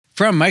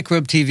From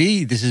Microbe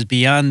TV, this is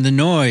Beyond the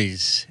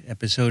Noise,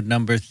 episode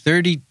number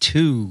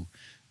 32,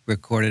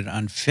 recorded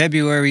on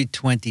February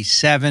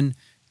 27,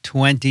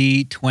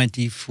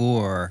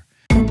 2024.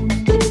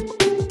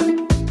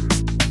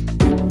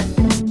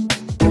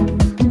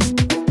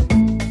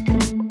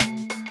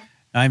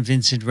 I'm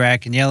Vincent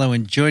Racaniello,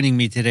 and joining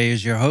me today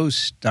is your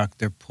host,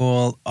 Dr.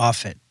 Paul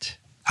Offit.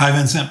 Hi,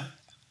 Vincent.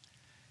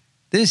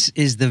 This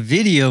is the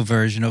video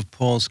version of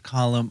Paul's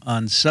column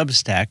on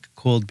Substack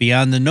called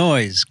Beyond the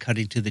Noise,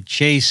 cutting to the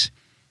chase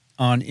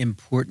on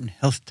important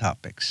health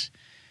topics.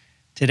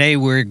 Today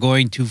we're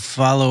going to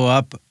follow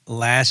up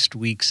last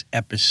week's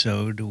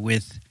episode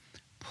with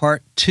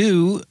part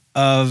 2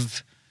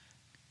 of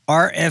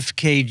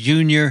RFK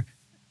Jr.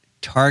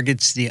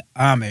 targets the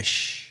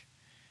Amish.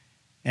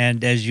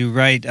 And as you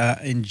write,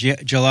 in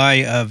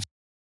July of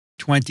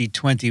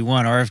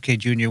 2021, RFK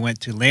Jr. went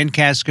to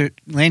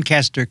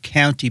Lancaster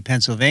County,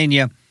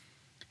 Pennsylvania,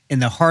 in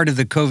the heart of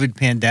the COVID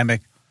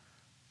pandemic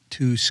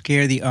to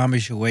scare the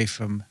Amish away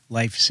from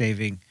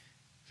life-saving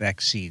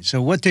vaccines.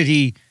 So what did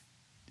he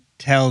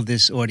tell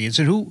this audience?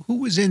 And who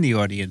was in the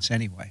audience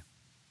anyway?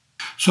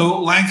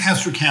 So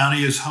Lancaster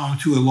County is home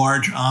to a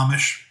large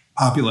Amish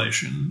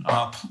population,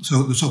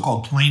 so the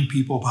so-called plain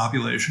people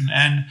population.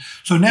 And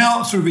so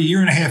now, sort of a year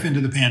and a half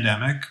into the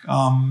pandemic,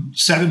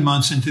 7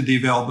 months into the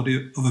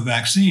availability of a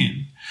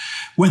vaccine,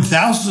 when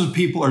thousands of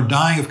people are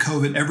dying of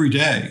COVID every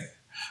day,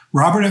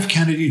 Robert F.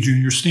 Kennedy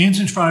Jr. stands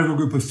in front of a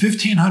group of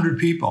 1,500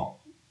 people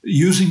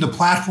using the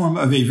platform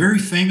of a very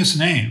famous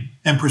name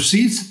and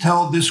proceeds to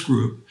tell this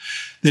group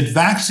that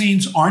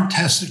vaccines aren't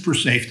tested for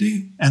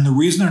safety. And the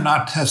reason they're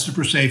not tested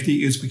for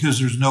safety is because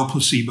there's no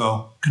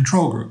placebo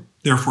control group.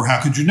 Therefore,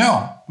 how could you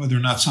know whether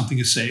or not something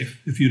is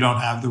safe if you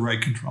don't have the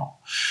right control?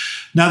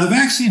 Now, the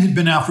vaccine had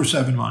been out for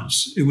 7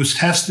 months. It was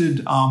tested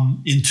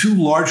in 2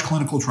 large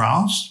clinical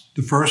trials.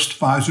 The first,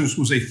 Pfizer's,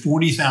 was a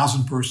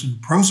 40,000-person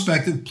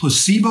prospective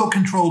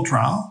placebo-controlled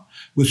trial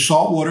with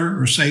salt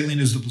water or saline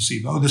as the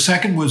placebo. The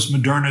second was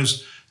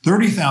Moderna's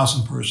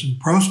 30,000-person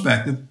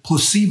prospective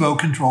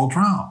placebo-controlled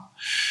trial.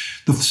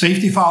 The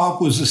safety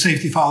follow-up was the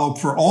safety follow-up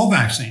for all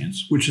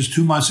vaccines, which is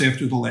 2 months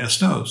after the last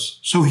dose.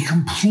 So he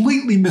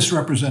completely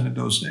misrepresented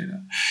those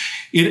data.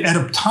 At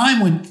a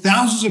time when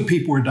thousands of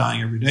people were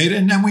dying every day,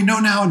 and then we know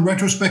now in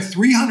retrospect,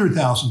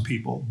 300,000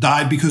 people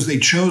died because they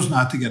chose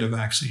not to get a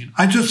vaccine.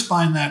 I just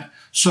find that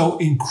so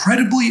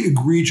incredibly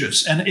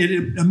egregious. And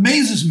it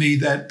amazes me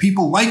that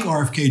people like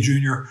RFK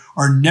Jr.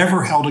 are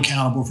never held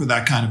accountable for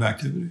that kind of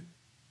activity.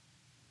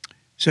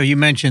 So you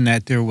mentioned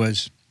that there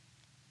was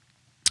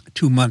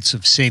 2 months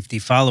of safety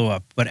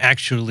follow-up, but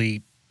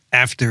actually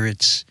after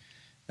it's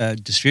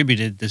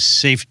distributed, the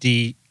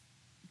safety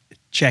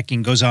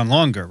checking goes on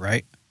longer,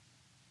 right?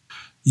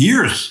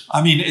 Years.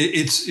 I mean,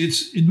 it's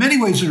in many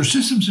ways, there are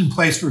systems in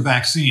place for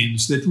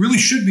vaccines that really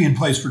should be in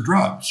place for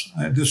drugs.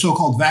 The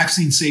so-called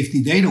vaccine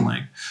safety data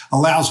link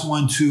allows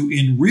one to,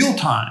 in real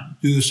time,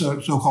 do the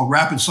so-called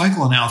rapid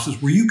cycle analysis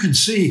where you can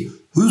see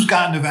who's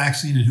gotten a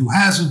vaccine and who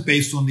hasn't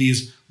based on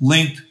these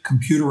linked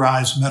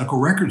computerized medical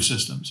record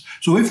systems.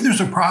 So if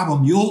there's a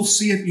problem, you'll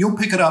see it, you'll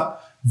pick it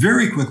up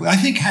very quickly. I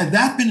think had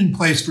that been in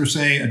place for,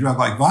 say, a drug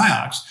like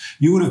Vioxx,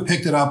 you would have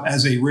picked it up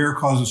as a rare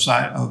cause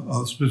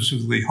of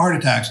specifically heart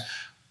attacks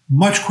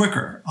much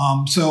quicker.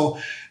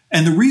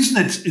 And the reason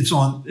it's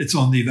on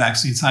the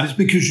vaccine side is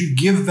because you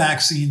give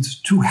vaccines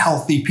to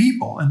healthy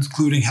people,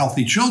 including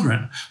healthy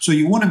children. So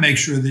you want to make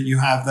sure that you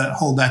have that,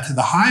 hold that to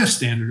the highest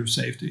standard of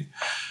safety.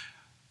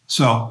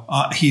 So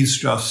he's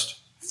just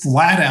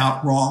flat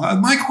out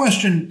wrong. My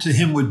question to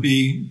him would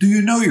be, do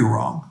you know you're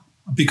wrong?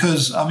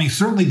 Because, I mean,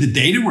 certainly the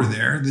data were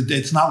there.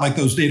 It's not like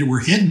those data were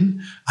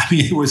hidden. I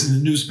mean, it was in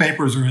the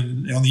newspapers or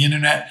on the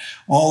internet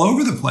all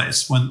over the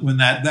place when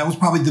that was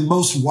probably the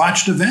most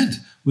watched event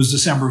was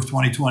December of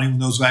 2020 when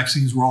those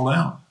vaccines rolled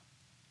out.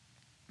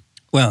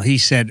 Well, he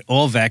said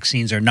all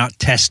vaccines are not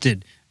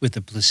tested with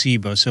a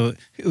placebo. So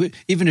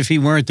even if he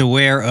weren't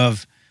aware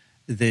of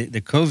the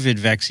COVID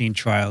vaccine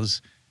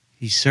trials,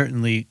 he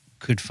certainly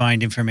could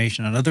find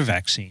information on other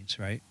vaccines,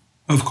 right?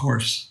 Of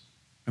course.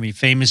 I mean,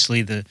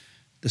 famously, the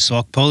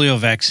Salk polio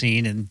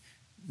vaccine in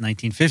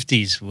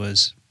 1950s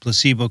was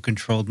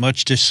placebo-controlled,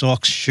 much to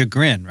Salk's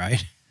chagrin,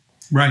 right?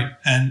 Right.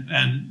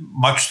 And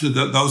much to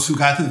those who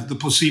got the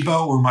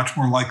placebo were much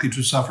more likely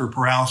to suffer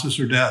paralysis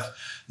or death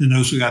than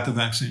those who got the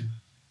vaccine.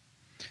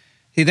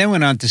 He then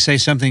went on to say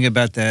something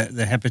about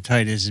the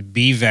hepatitis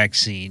B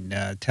vaccine.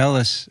 Tell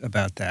us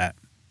about that.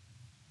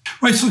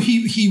 Right, so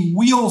he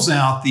wheels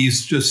out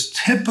these just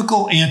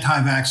typical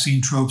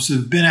anti-vaccine tropes that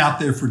have been out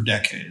there for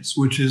decades,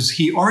 which is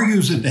he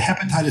argues that the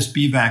hepatitis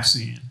B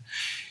vaccine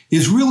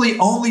is really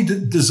only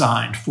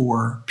designed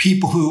for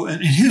people who,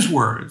 in his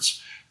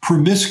words,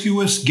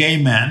 promiscuous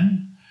gay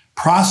men,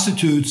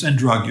 prostitutes, and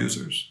drug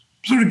users.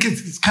 Sort of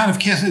it's kind of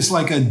it's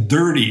like a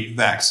dirty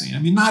vaccine. I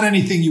mean, not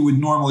anything you would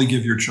normally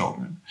give your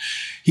children.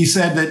 He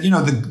said that,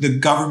 the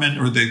government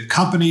or the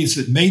companies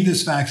that made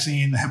this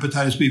vaccine, the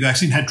hepatitis B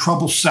vaccine, had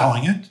trouble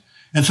selling it.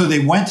 And so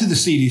they went to the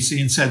CDC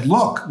and said,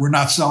 look, we're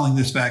not selling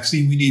this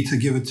vaccine. We need to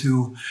give it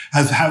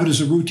have it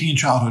as a routine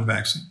childhood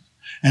vaccine.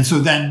 And so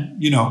then,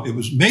 it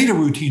was made a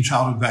routine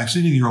childhood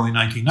vaccine in the early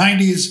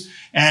 1990s.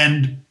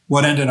 And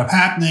what ended up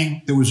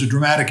happening, there was a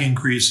dramatic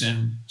increase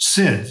in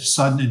SID,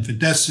 sudden infant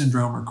death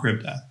syndrome, or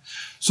crib death.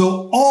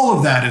 So all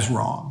of that is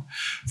wrong.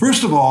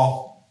 First of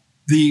all,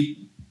 the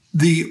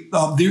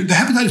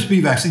hepatitis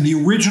B vaccine, the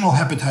original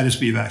hepatitis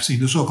B vaccine,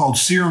 the so-called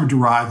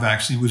serum-derived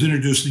vaccine, was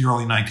introduced in the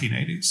early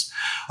 1980s.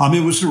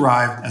 It was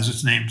derived, as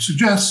its name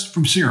suggests,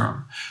 from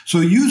serum. So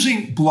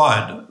using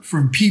blood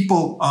from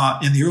people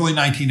in the early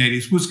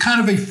 1980s was kind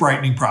of a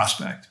frightening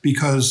prospect,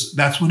 because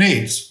that's when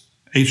AIDS,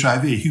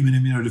 HIV, human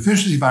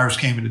immunodeficiency virus,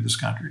 came into this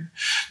country.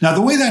 Now,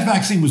 the way that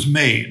vaccine was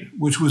made,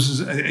 which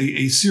was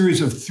a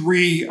series of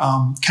 3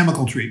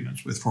 chemical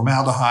treatments with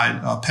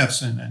formaldehyde,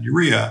 pepsin, and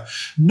urea,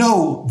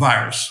 no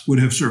virus would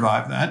have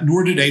survived that,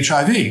 nor did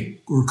HIV,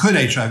 or could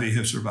HIV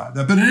have survived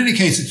that. But in any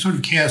case, it sort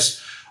of casts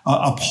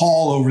a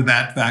pall over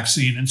that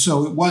vaccine. And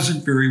so it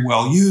wasn't very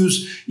well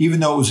used,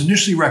 even though it was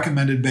initially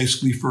recommended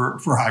basically for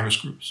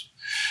high-risk groups.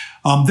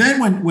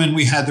 Then when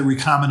we had the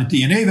recombinant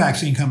DNA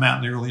vaccine come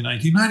out in the early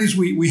 1990s,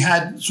 we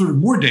had sort of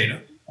more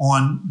data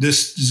on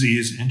this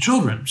disease in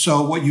children.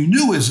 So what you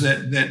knew is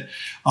that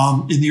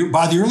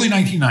by the early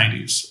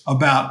 1990s,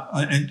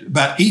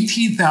 about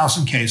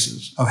 18,000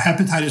 cases of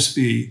hepatitis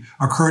B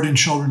occurred in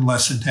children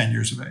less than 10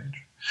 years of age.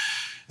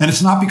 And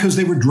it's not because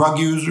they were drug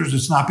users.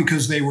 It's not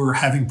because they were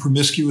having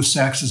promiscuous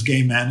sex as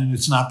gay men. And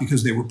it's not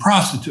because they were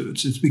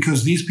prostitutes. It's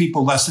because these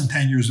people less than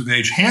 10 years of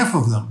age, half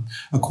of them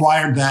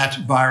acquired that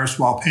virus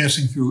while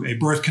passing through a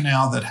birth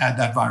canal that had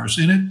that virus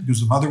in it because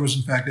the mother was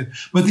infected.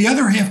 But the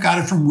other half got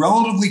it from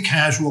relatively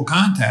casual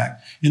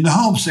contact in the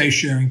home, say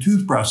sharing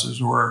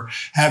toothbrushes or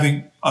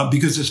having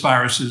because this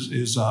virus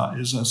is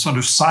a sort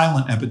of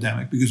silent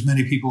epidemic, because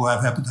many people who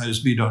have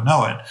hepatitis B don't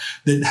know it.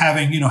 That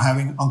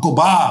having Uncle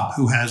Bob,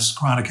 who has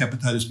chronic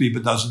hepatitis B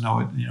but doesn't know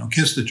it,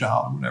 kiss the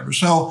child or whatever.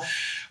 So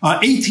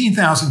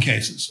 18,000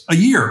 cases a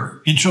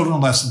year in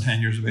children less than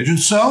 10 years of age. And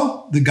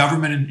so the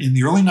government in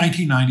the early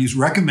 1990s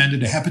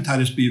recommended a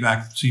hepatitis B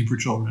vaccine for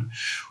children,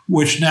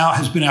 which now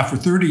has been out for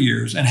 30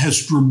 years and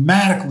has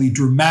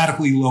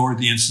dramatically lowered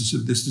the incidence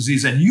of this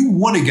disease. And you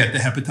want to get the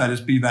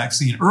hepatitis B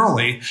vaccine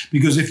early,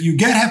 because if you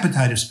get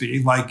hepatitis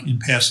B, like in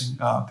passing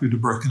through the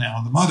birth canal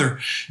of the mother,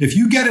 if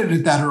you get it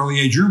at that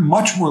early age, you're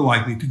much more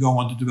likely to go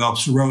on to develop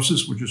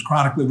cirrhosis, which is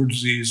chronic liver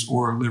disease,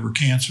 or liver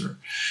cancer.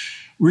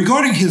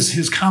 Regarding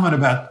his comment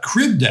about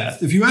crib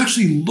death, if you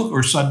actually look,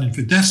 or sudden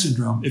infant death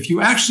syndrome, if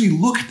you actually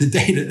look at the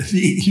data,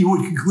 you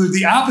would conclude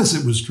the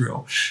opposite was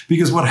true.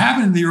 Because what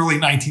happened in the early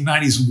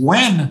 1990s,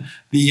 when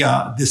the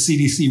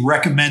CDC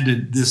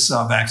recommended this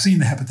vaccine,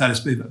 the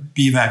hepatitis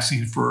B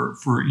vaccine for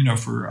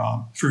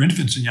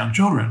infants and young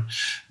children,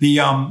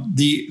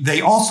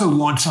 they also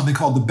launched something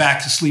called the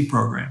Back to Sleep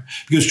program,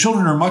 because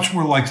children are much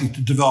more likely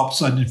to develop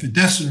sudden infant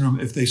death syndrome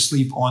if they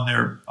sleep on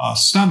their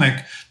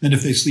stomach than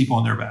if they sleep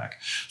on their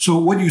back.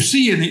 So what you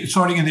see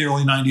starting in the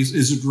early 90s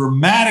is a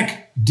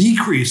dramatic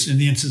decrease in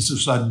the incidence of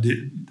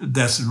sudden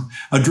death syndrome,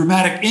 a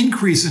dramatic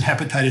increase in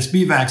hepatitis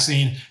B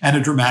vaccine, and a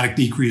dramatic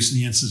decrease in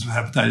the incidence of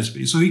hepatitis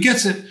B. So he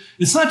gets it.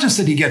 It's not just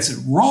that he gets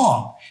it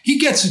wrong. He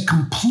gets it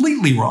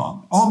completely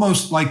wrong,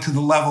 almost like to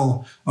the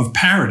level of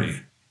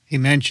parody. He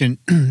mentioned,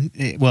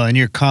 well, in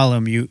your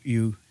column,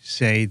 you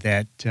say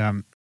that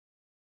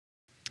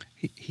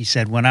he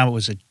said, when I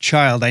was a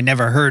child, I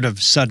never heard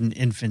of sudden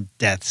infant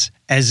deaths,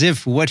 as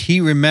if what he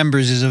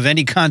remembers is of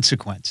any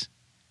consequence.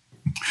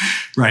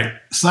 Right.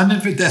 Sudden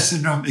infant death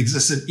syndrome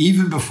existed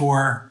even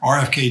before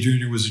RFK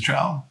Jr. was a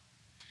child.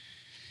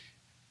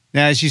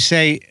 Now, as you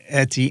say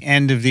at the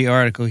end of the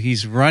article,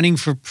 he's running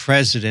for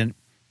president,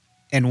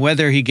 and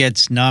whether he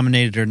gets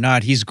nominated or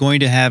not, he's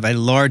going to have a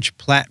large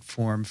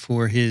platform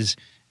for his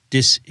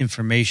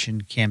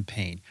disinformation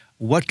campaign.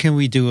 What can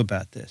we do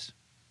about this?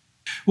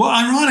 Well,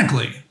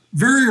 ironically,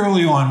 very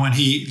early on when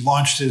he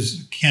launched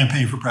his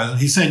campaign for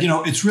president, he said,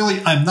 it's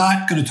really, I'm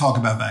not going to talk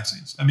about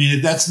vaccines. I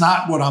mean, that's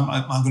not what I'm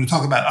going to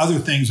talk about other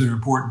things that are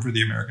important for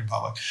the American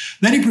public.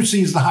 Then he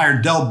proceeds to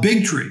hire Del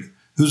Bigtree,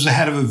 who's the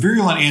head of a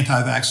virulent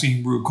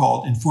anti-vaccine group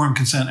called Informed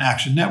Consent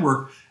Action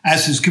Network,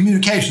 as his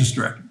communications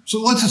director.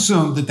 So let's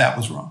assume that that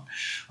was wrong.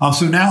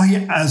 So now he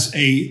has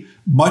a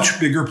much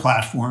bigger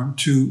platform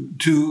to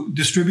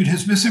distribute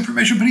his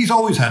misinformation, but he's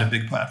always had a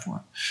big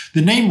platform.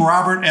 The name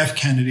Robert F.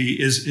 Kennedy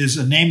is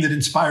a name that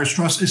inspires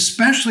trust,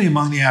 especially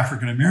among the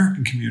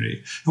African-American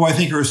community, who I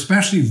think are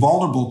especially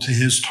vulnerable to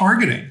his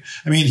targeting.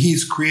 I mean,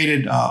 he's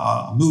created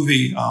a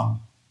movie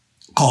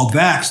called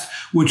Vaxxed,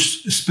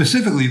 which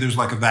specifically, there's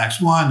like a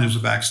Vax 1, there's a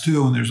Vax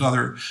 2, and there's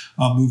other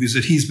movies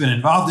that he's been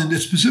involved in that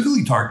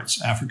specifically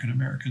targets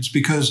African-Americans,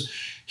 because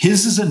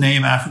his is a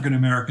name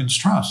African-Americans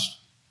trust.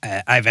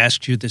 I've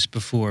asked you this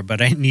before,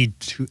 but I need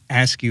to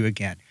ask you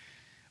again.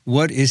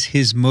 What is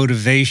his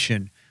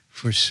motivation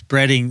for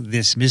spreading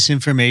this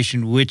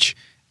misinformation, which,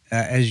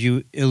 as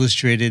you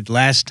illustrated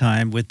last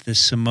time with the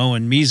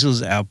Samoan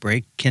measles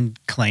outbreak, can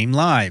claim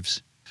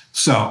lives?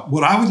 So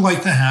what I would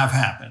like to have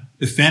happen,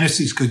 if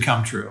fantasies could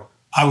come true,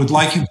 I would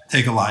like him to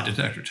take a lie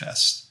detector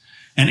test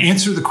and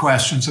answer the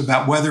questions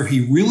about whether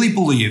he really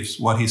believes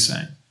what he's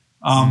saying.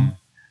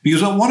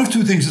 Because one of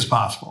two things is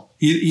possible.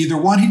 Either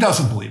one, he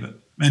doesn't believe it,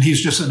 and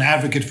he's just an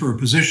advocate for a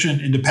position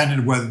independent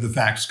of whether the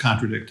facts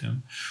contradict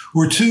him.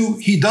 Or two,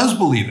 he does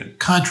believe it,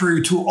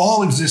 contrary to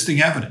all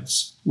existing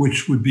evidence,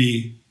 which would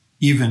be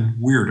even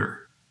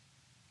weirder.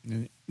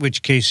 In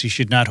which case he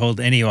should not hold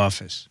any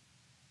office.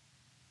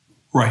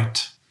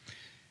 Right.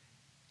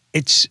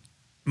 It's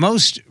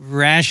most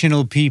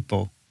rational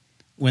people,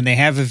 when they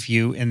have a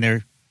view and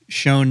they're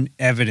shown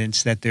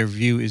evidence that their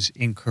view is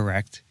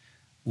incorrect,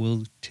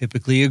 will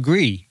typically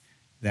agree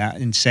that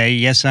and say,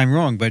 yes, I'm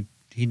wrong. But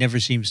he never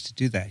seems to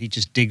do that. He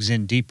just digs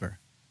in deeper.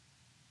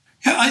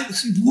 Yeah,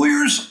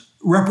 lawyers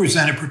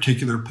represent a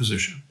particular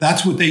position.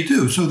 That's what they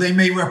do. So they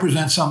may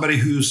represent somebody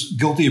who's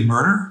guilty of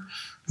murder,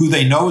 who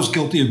they know is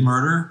guilty of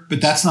murder, but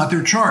that's not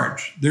their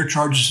charge. Their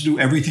charge is to do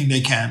everything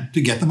they can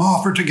to get them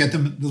off or to get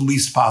them the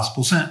least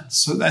possible sentence.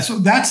 So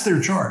that's their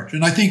charge.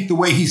 And I think the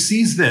way he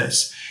sees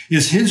this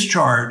is his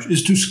charge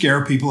is to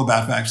scare people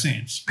about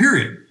vaccines,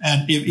 period.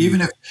 And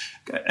even if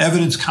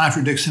evidence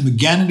contradicts him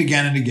again and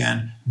again and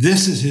again,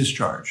 this is his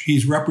charge.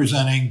 He's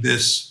representing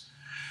this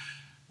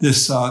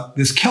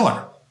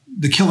killer.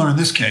 The killer in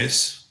this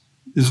case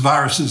is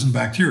viruses and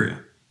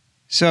bacteria.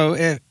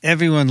 So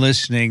everyone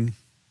listening,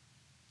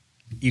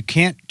 you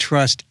can't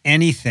trust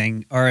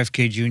anything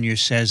RFK Jr.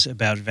 says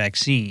about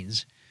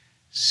vaccines.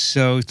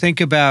 So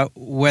think about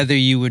whether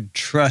you would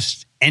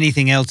trust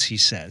anything else he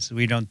says.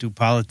 We don't do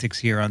politics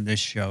here on this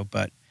show,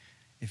 but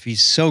if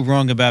he's so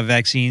wrong about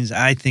vaccines,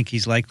 I think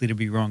he's likely to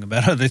be wrong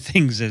about other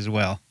things as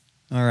well.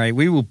 All right,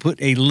 we will put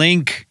a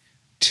link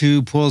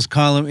to Paul's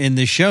column in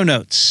the show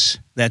notes.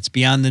 That's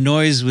Beyond the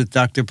Noise with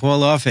Dr.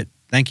 Paul Offit.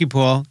 Thank you,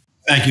 Paul.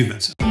 Thank you,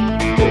 Vincent.